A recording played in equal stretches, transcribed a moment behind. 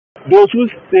those who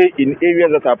stay in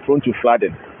areas that are prone to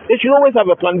flooding, they should always have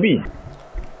a plan B.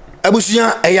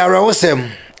 Abusia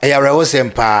eyarewosem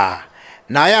pa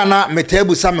na ya na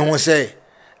metebu same ho se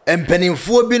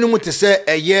empanimfo binom te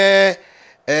se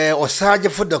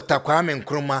osagefo Dr. Kwame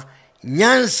Nkrumah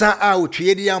nyansa a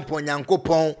otweyedi yampo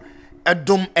nyankopon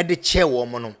edom ede che wo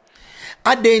mo no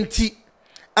adenti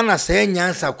ana se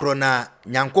nyansa kro na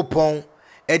nyankopon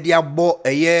ede abo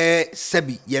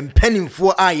sebi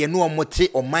yempanimfo a ye no omote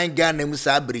oman Ghana mu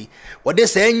sabri wode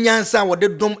se nyansa wode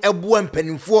dom ebo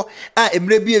empanimfo a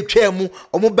emre bi etwa mu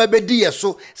omo babedi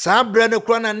yeso sabra ne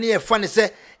kro na ne ye fa ne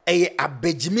se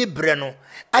abegimi bre no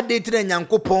adenti na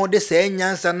nyankopon de se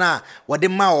nyansa na wode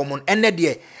ma wo mo ene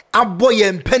de abo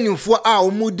ye mpanimfo a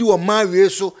omudi wo mawe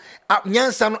so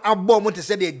nyansa no abo mo te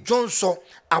se de Johnson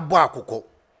abo akoko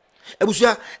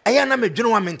ebusia eya na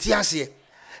medwene wa mente ase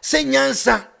se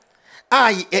nyansa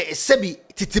sebi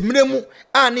titimremu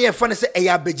ne ye fa ne se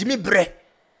abegimi bre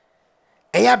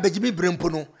mpo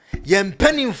no ye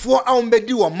mpanimfo a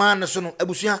ombedi wo man no so no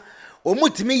ebusia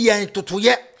omutimi ye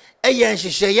totoye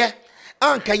nhyehyeye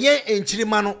anka ye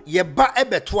enchirima no ye ba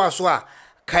ebeto aso a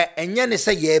ka enye ne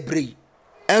se ye ebrei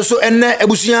enso enne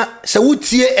ebusia se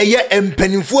wutie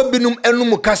empanimfo binum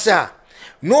enum kasa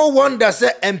no wonder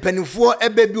se empanimfo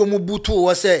ebebi omubutu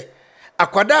wo se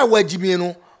akwada wagimi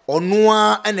no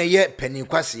onua ene ye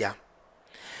paninkwasea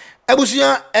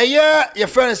ebusia ye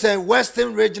friend say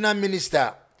Western Regional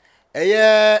Minister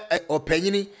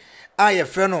opanyini a ye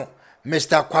friend no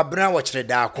Mr. Kwabena wokyere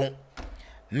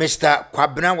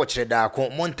Darko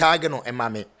montage no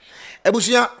emame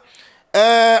ebusia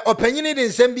opanyini de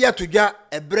nsem bia todwa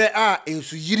ebre a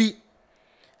ensu yiri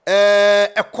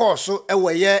ekoso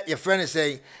eweye ye friend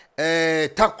say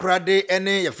takrade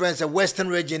ene ye friend say Western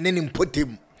Region ne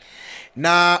nimpotem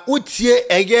na utie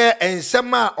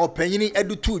ensem a opanyini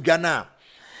edutu dwa na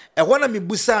ehwo na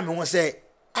mebusa me ho say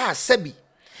sebi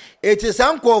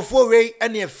etisankofo wei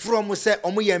ene from say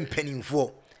omo ye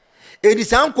mpanimfo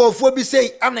edisankofo bi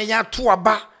say ana ya to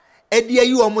aba edi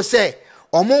ayi omo say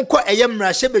omo nko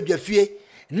mra hye badwafie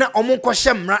na omo nko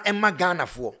hye mra ema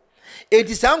Ghanafo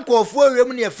edisankofo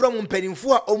wem ne from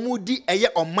mpanimfo a omo di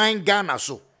oman Ghana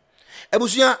so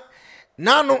ebusuya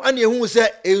nano ane ehu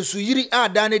se ensu yiri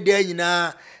adane de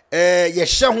nyina ye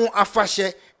hye ho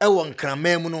afahye ewo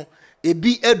nkramam no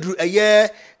ebi edru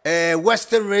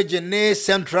Western Region ne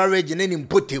Central Region ne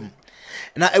nimpotem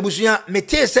na ebusuya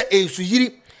mete se ensu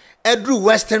yiri edru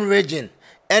Western Region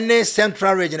ene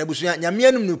Central Region ebusuya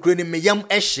nyamianum nukure ne meyam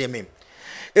ehye me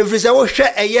efrise wo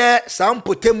hwe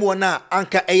sampotem wona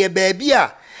anka baabi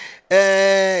a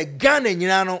Ghana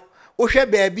nyina no wo hwe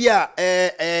baabi a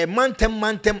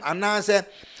mantem anase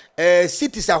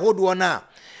cities ahodo na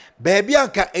baabi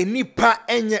anka enipa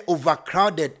enye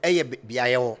overcrowded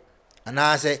biaye ho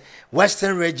anase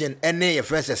Western Region ene ye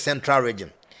friends Central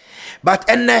Region but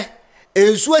ene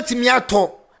ensuo atimi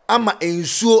ato ama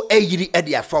ensuo eyiri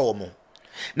ede afa wo mo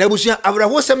na abusuya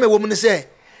awraho seme wo mu ne se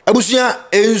abusuya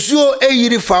ensuo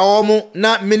eyiri fa wo mo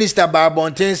na minister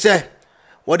Babonten se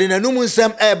wode nanum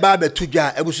nsam ba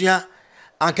betudwa abusuya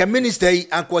anka minister yi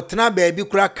anka tena baabi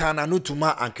kura kana no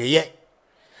tuma anka ye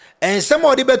ensam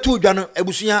ode betudwa no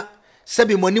abusuya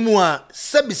sebi monimu a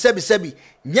sebi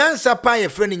nyansa pa ye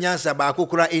freni nyansa ba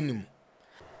akokura enim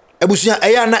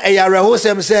ebusuya na eyaraho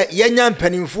sem se yenya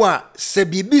mpanimfo a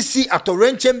sebi bisi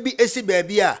atorenchem bi esi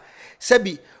baabi a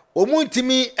sebi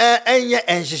omuntimi enye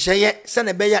enhyehyeye se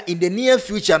ne beya in the near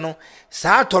future no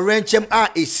sa atorenchem a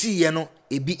esi ye no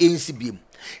ebi ensi biem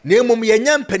na emom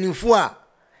yenya mpanimfo a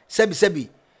sebi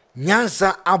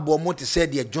nyansa abo mo te se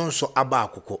de Johnson aba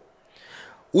akoko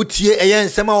utie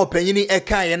nsema opanyini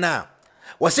ekaye na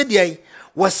wose de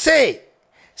wose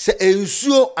se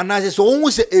ensuo anase so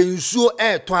onwu se ensuo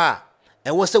eto a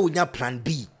wose wonya plan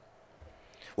B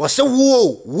wose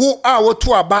wo a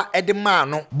woto aba ede ma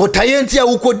no botayenti a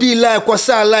wukodi lai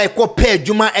kwasa lai ko pe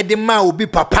adwuma ede ma obi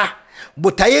papa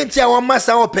botayenti a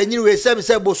wamasa opanyini we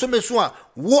se bosomeso a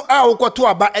wo a wokoto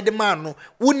aba ede ma no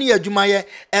woni adwuma ye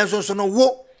enso no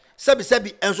wo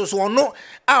sebi enso ono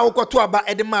a wokoto aba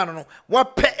ede ma no wa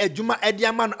pe adwuma ede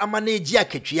ama no ama na eji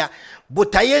akatwia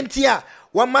botayenti a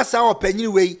wamasa opanyini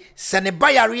we sene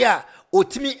bayare a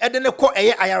otimi ede ne ko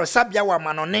ayaresabia wa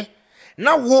manone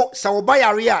na wo sa wo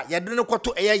bayare a yede ne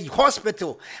koto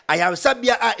hospital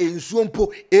ayaresabia a ensuo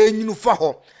mpo enyinu fa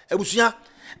ho ebusuya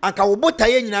anka wo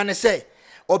botaye nyina ne se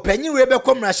opanyini we be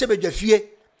ko mra hye badwafie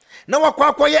na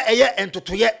wakwakoye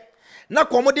entotoye na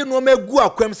komode no ma gu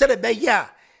akwam se de be ya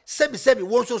sebi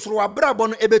won so soro abrabo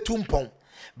no ebetu mpon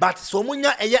but so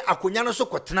munya akonya no so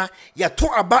kotena ya to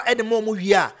aba ede mo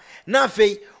wi a na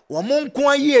afei wo mo nko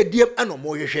aye ediem ana mo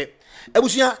hwehwe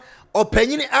ebusuya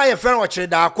opanyini aye friend okyere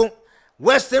Darko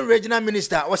Western Regional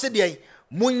Minister wose de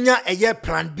munya eye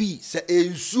plan B se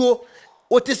ensuo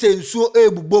wote se ensuo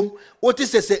ebubom wote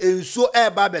se ensuo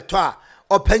eba beto a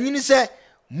opanyini se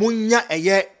munya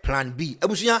eye plan B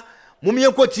abusuya mumye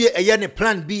kotie eye ne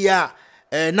plan B a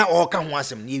na oka ho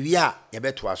asem ne wi a ye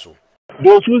beto aso.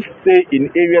 Those who stay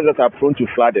in areas that are prone to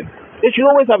flooding, they should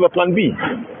always have a plan B.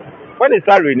 When it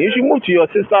starts raining, you should move to your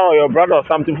sister or your brother or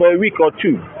something for a week or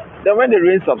two. Then when the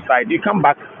rain subsides, you come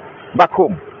back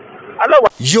home.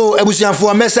 Yo, ebusuya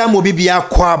fo mesa mo bibia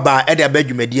kwaba e de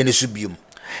abadwumadi ne so biom.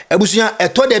 Ebusuya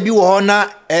eto de bi wo ho na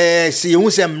se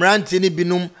yehu se mrante ne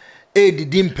binum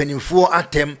edidi mpanimfo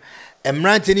atem,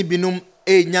 mrante ne binum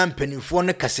enya mpanimfo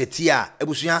ne kaseti a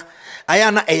ebusuya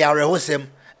aya na eyare hosem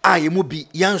a yemu bi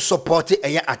yan support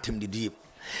eye atem didi.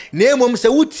 Na emom se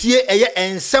wutie eye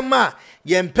ensem a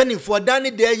ye mpanimfo dan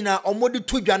ne de nyina omodi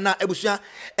tudwa na ebusuya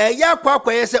eye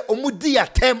akwa ye se omudi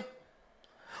atem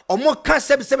omo ka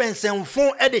sebsebe ensemfo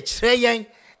e de kire yen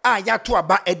a yato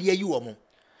aba e de ayi wo mo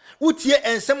wutie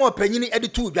ensem opanyini e de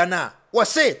tudwa na wo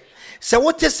se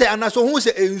wote se anaso hu se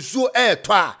ensuo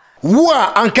eto a wo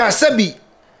a anka sabi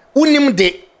unim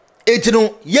de etino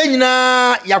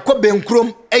yenyina yakobe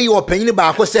nkrom eyi opanyini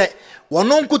ba ko se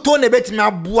wono nkoto na betimi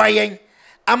aboa yen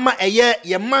ama eye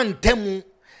ye mantamu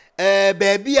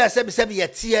baabi a sebsebe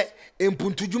yetie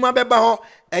empuntudwuma beba ho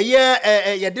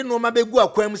eye yede no ma begu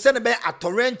akwam se ne be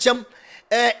atorenchem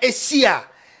esia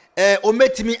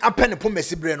ometimi apene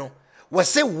pomesibre no wo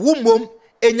se wumom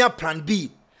enya plan B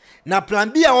na plan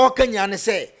B a okanya ne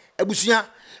se abusuya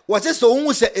wo se so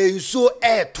hu se ensuo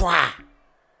eto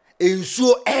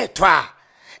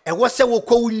a wo se wo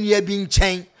kɔ wunia bi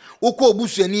nkyɛn wo kɔ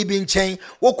obusuani bi nkyɛn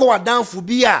wo kɔ wadanfo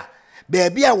bi a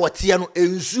baabi a wote no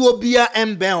ensuo bia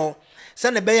emben ho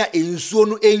se ne be ya ensuo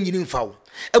no enyini mfawo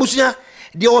abusuya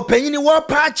de opanyini wo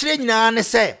pa kire nyina ne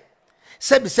se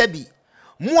sebi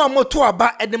mu amoto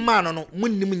aba edema no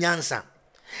munnim nyansa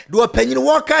de opanyini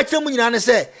wo ka kire mu nyina ne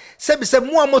se sebi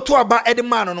mu amoto aba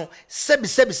edema no sebi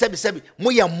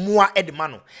mu ya moa edema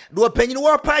no de opanyini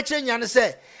wo pa kire nyina ne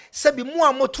se sebi mu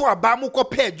amoto aba mu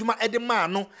kopa adwuma edema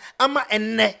no ama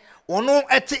enne ono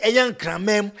ete eyan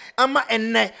kramam ama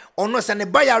enne ono se ne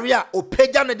bayare a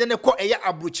opagya ne de ne kɔ eya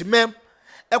abrochimam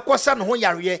ekosa no ho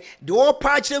yare de wo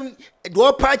pa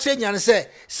kire nyane se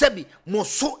sebi mo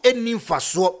so eni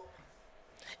mfaso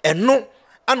eno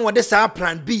ana wode sa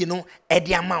plan B no e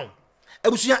de amaw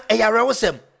abusuya eyare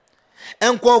wosem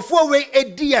enkofo we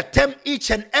edi atem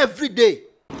each and every day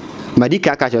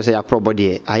madika ka cho se ya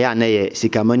probody aya na ye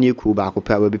sikamani ku ba ko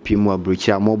pa we bi mu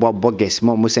abrochira mo bo bogus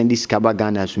mo send sikaba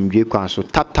Ghana sumdwe kwan so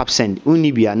tap send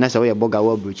uni bia na se we boga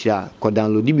wa abrochira ko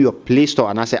download bi your Play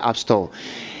Store na se App Store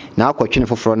na akwatwene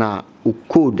foforo na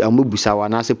code amubusa wa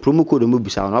na se promo code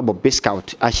amubusa wa na bo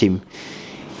Bigscout ashim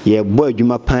ye boy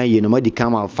adwuma pan ye no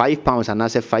madika ma £5 and na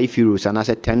se €5 and na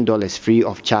se $10 free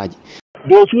of charge.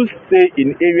 Those who stay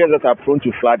in areas that are prone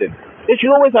to flooding, they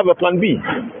should always have a plan B.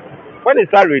 When it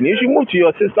starts raining, you should move to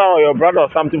your sister or your brother or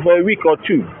something for a week or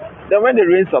two. Then when the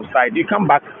rain subsides, you come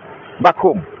back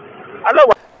home.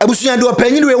 Otherwise, abusuya do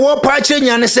opanyini we wo pa kire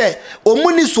nyane se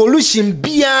omuni solution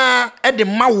bia e de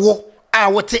mawo a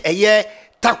wote eye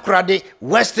takrade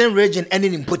Western Region ene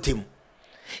nimpotem.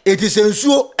 It is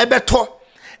ensuo ebeto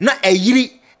na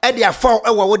ayiri e de afa e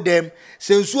wo dem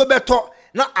sensuo beto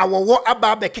na awowo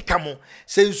aba bekeka mo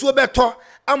sensuo beto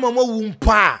amamo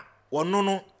wumpa wono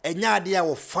no enya ade a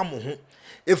wo fa mo ho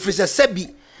efrise sabi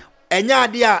enya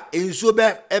ade a ensuo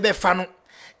ebe fa no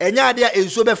enya ade a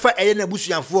ensuo be fa eye na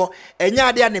busuanfo enya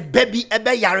ade a ne baby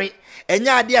ebe yare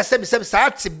enya ade a sebi saa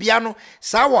tebia no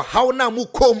saa wo haw na mu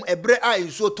kom ebre a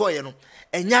ensuo toye no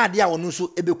enya ade a wono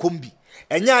so ebe kombi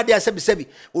enya ade a sebi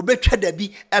obetwa da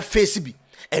bi afesi bi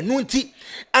enu nti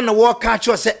ana wo ka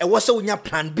cho se e wo se wonya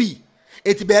plan B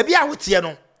eti baabi a wote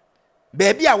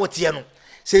no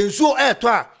se ensuo eto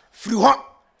a firi ho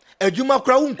adwuma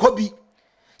kra wo nkɔ bi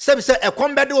sebi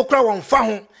ekombede wo kra won fa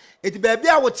ho eti baabi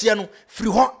a wote no firi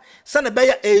ho se ne be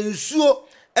ya ensuo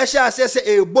ehya asese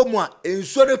ebomu a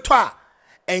ensuo de to a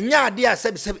enya ade a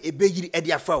sebi ebeyiri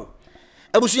ede afa wo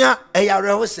abusuya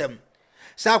eyare hosem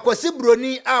sa akwasi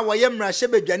broni a woye mra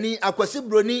hyebedwani akwasi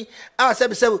broni a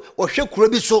sebi ohwe kuro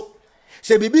bi so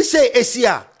se bibi se esi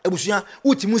a abusuya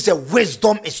utimu se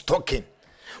wisdom is talking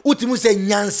utimu se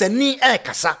nyansani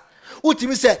kasa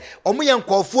utimi se omo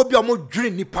yankofo bi omo dwere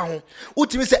nipa ho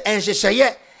utimi se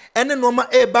enhyehyeye ene noma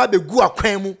ba begu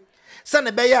akwan mu se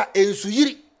ne be ya ensu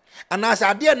yiri anasa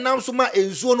ade nam so ma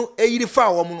ensuo no eyiri fa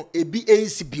wo no ebi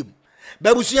ensi bim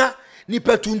babusuya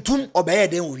nipa tuntum obeye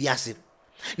den wo wiase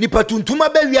nipa tuntum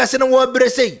aba wiase no wo bere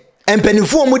sei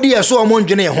empanifo omudi yeso omo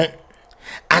ndwene ho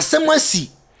asem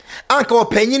asi anka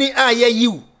opanyini a ye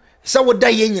yiw se woda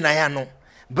ye nyina ya no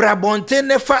brabonte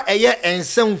ne fa eye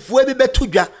ensamfo bi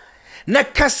betudwa na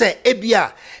kase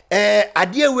ebia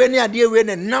ade we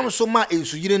ne nam so ma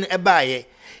ensuyiri no ebaaye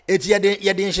eti yede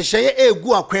nhyehyeye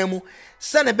egu akwan mu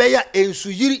se ne beya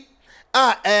ensuyiri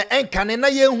a enkane na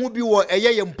ye hu bi wo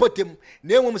eye ye mpotem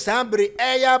na enwum saabere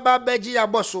eya ba beji ya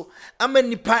boso ama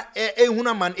nipa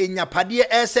ehuna man enyapade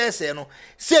esese no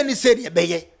se ni se de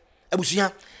beye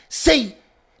abusua sei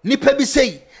nipa bi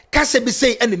sei kase bi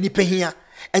sei ene nipa hia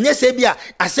enye se bia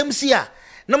asem si a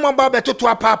na mo ba betoto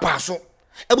apapa so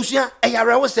abusua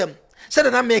eyare wosem se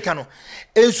na meka no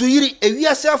ensuyiri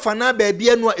ewiase afana ba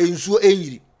bia no a ensuo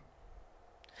enyiri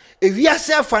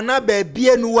ewiase afana ba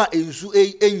bia no a ensuo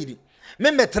enyiri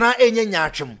memetra enye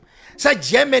nyaatwem sa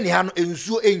Germany ha no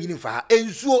ensuo enyiri fa ha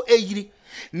ensuo eyiri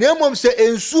na emom se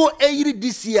ensuo eyiri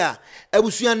disia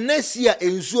abusua nesia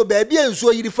ensuo ba bia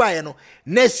ensuo yiri fa ye no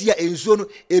nesia ensuo no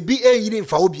ebi enyiri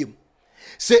fa obiem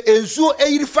se ensuo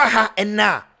eyiri fa ha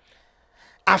ena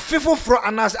afefofro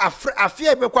anas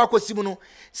afia bekwa akosim no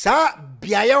sa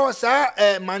biaye o sa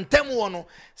mantem wo no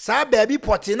sa baabi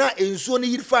poti na ensuo no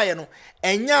yiri fa ye no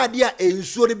enya ade a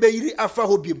ensuo no be yiri afa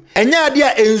hobiem enya ade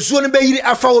a ensuo no be yiri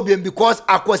afa hobiem because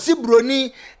akwasi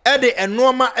broni ede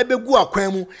enoma ebegu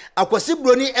akwan mu akwasi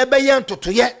broni ebeye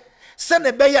ntotoye se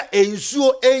ne beya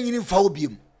ensuo enyiri fa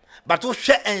hobiem but wo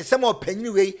hwe ensem opanyini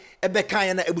wei ebeka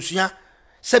ye na ebusua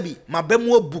sabi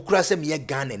mabemu obukura se me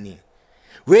Ghana ni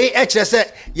we ekire se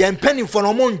ye mpanimfo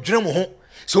no mo ndwene mo ho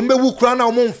so mbewu kura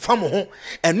na mo mfa mo ho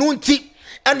enu nti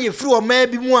ane efiri o ma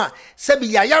bi mu a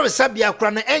sabi ya yaresa bia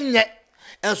kura na enye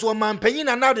enso o mampanyin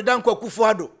na na de Danko Akufo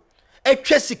Addo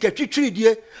etwa sika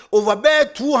twitwiridie over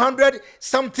 200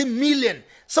 something million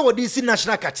so we DC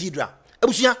National Cathedral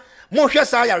abusua mo hwe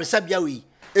sa yaresa bia we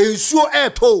ensuo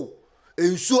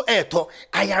eto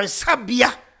ayaresa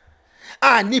bia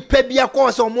a nipa bia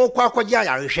ko so mo kwa akwaje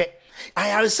ayarehwe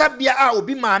ayaresabia a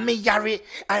obi maame yare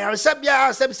ayaresabia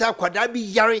a sebisa akwada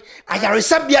bi yare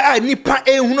ayaresabia a nipa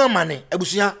ehunu amane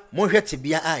abusua mo hwe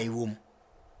tebia a ewom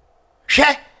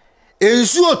hwe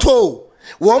ensuo to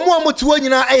wo mo amotiwo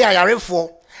nyina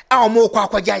ayarefo a mo kwa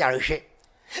akwaje ayarehwe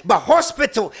ba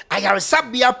hospital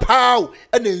ayaresabia pao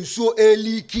na ensuo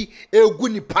eliki egu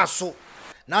nipa so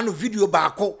na no video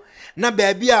baako na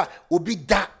baabia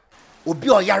obi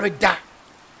oyare da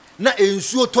na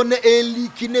ensuo to na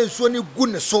eliki na ensuo ni gu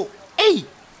ne so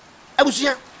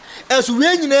abusua esu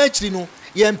we nyina akiri no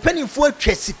ye mpanimfo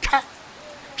atwa sika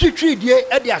twitwidie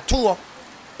e de ato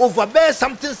over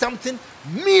something $1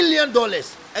 million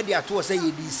e de ato say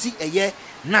ye DC eye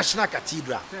National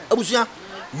Cathedral abusua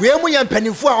we mu ye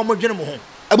mpanimfo a omodwene mo ho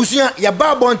abusua ye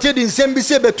ba bonte de nsem bi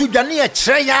se betu dwane ye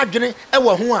kire ya adwene e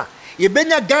wo ho a ye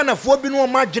benya Ghana fo bi no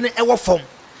ma adwene e wo fom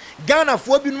Ghana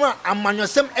fo bi no a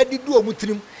amanyosem edidu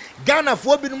omutirim Ghana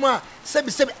fo binum a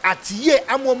sebi atiye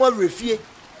amoma refie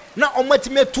na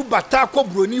omatime tu bata ko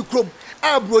broni krom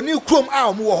a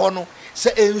omo wo ho no se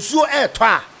ensuo eto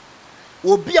a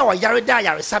obi a oyare da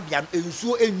yare sabia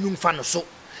ensuo enwum fa no so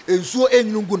ensuo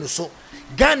enwum gu no so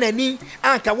Ghana ni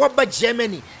anka woba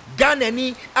Germany Ghana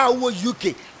ni a wo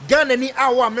UK Ghana ni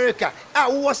a wo America a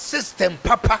wo system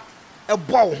papa e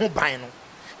bo wo ho ban no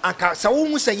anka sa wo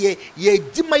hu se ye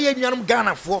dima ye nwanum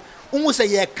Ghana fo wo se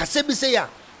ye kase bi se ya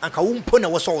anka wumpo na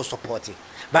wo support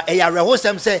ba eyare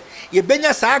hosem se ye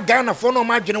benya saa Ghana fo no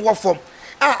madwene wo fom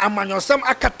a amanyosem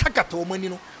akatakata o mani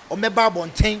no o meba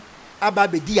bonten aba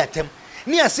bedi atem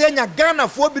ni ase nya Ghana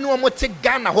fo bi no mo te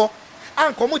Ghana ho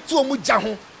anka mo ti o mu gya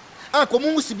ho anka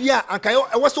mo sibia anka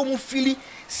wo so mo fili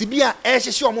sibia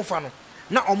ehhehye o mo fa no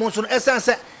na o mo so no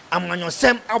esense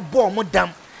amanyosem abo mo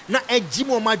dam na agi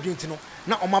mo madwene ti no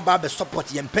na o maba be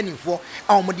support ye mpanimfo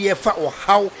a o mo de fa o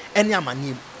haw ene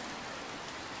amanim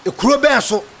ekuro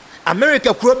beso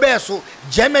America kuro beso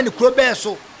Germany kuro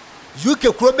beso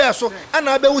UK kuro beso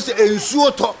ana be wu se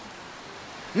ensuo to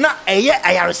na eye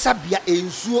ayaresabia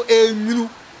ensuo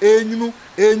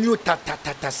enwunu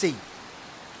tata sei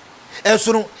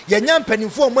eso no ye nya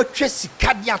mpanimfo mo atwa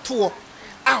sika de ato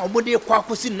a omo de kwa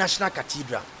akosi National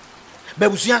Cathedral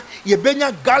babusua ye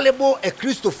benya gullible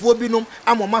Christopher binom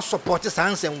amoma support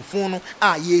sansemfo no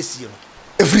a yesi no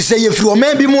efrise ye firi o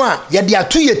man bi mu a ye de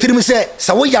ato ye tirim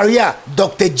se wo yare a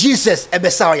Dr. Jesus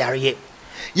ebesa o yare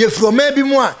ye firi o man bi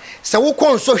mu a se wo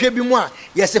konsohwe bi mu a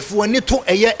ye sefo ani to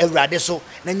eye awurade so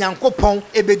na nyankopon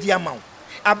ebedi amaw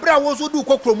abra wo so du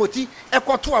kokromoti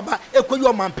ekoto aba ekoyi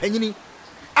o mampanyini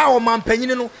a o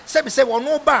mampanyini no se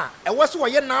wono ba e wo se wo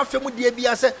ye na afemu de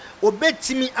bia se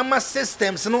obetimi ama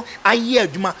systems no aye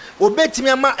adwuma obetimi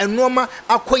ama enoma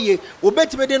akoye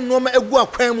obetimi de enoma egu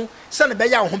akwan mu se ne be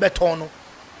ya ho beton no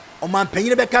o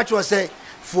mampanyini be ka kiro se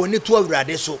fo ne to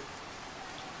awurade so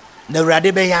na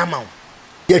awurade be ya amaw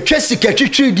ye twesika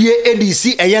twitwidie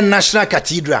edc eye National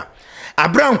Cathedral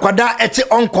Abraham kwada ete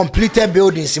uncompleted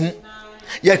buildings mu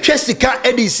ye twesika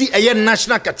edc eye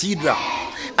National Cathedral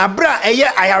abra eye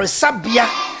ayaresabia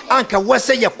anka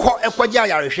wese ye kɔ ekwaje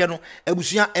ayarehwe no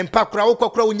abusua empakura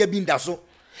wokokora wonya binda so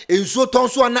ensuo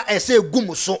tonso ana ese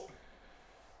egum so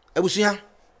abusua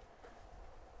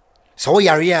so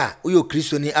yare a uyo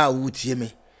kristoni a wutie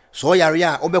me so yare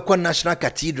a obekɔ National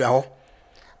Cathedral ho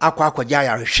akwaje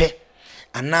ayarehwe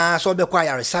ana so obekɔ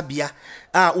ayaresabia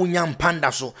a unya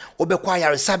mpanda so obekɔ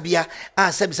ayaresabia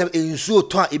a sebiseb ensuo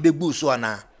to a ebegbu so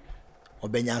ana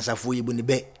obenyansafo yibu ni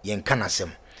be yenka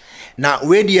nasem na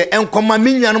we die enkoma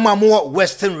minnuanom amowo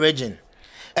Western Region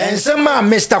ensema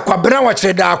Mr. Kwabena wa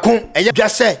kyerɛ Darko eye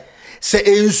dwase se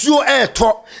ensuo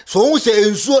eto so hu se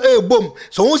ensuo ebom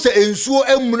so hu se ensuo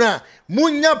emuna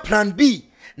munya plan B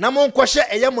na monkɔhye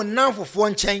eye mo nanfofo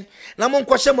nkyɛn na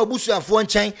monkɔhye mabusuafo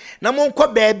nkyɛn na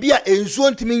monkɔ baabi a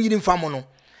ensuo ntimi nyiri mfamo no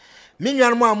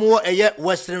minnuanom amowo eye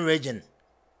Western Region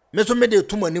meso me de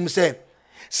tumanim se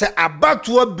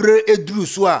abato bre eduru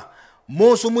so a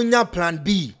mo so munya plan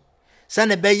B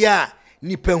sane beya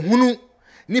nipa hunu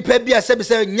nipa bia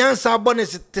sebise nyansa abone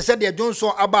te se de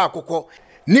Johnson aba akokɔ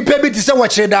nipa bi te se wo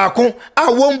kyerɛ Darko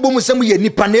a wombom sem ye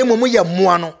nipa na emu ye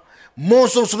moa no mo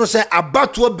so se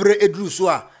abato bre eduru so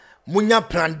a munya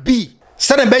plan B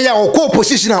sane beya okɔ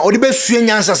position a odi be sue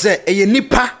nyansa se eye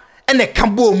nipa ene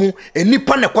kabo mu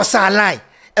nipa ne kosa line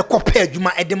ekɔpa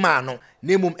adwuma ede ma no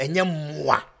na emum enye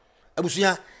moa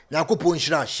abusua Nyankopɔn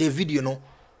nhyira share video no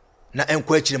na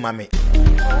enko akyire mame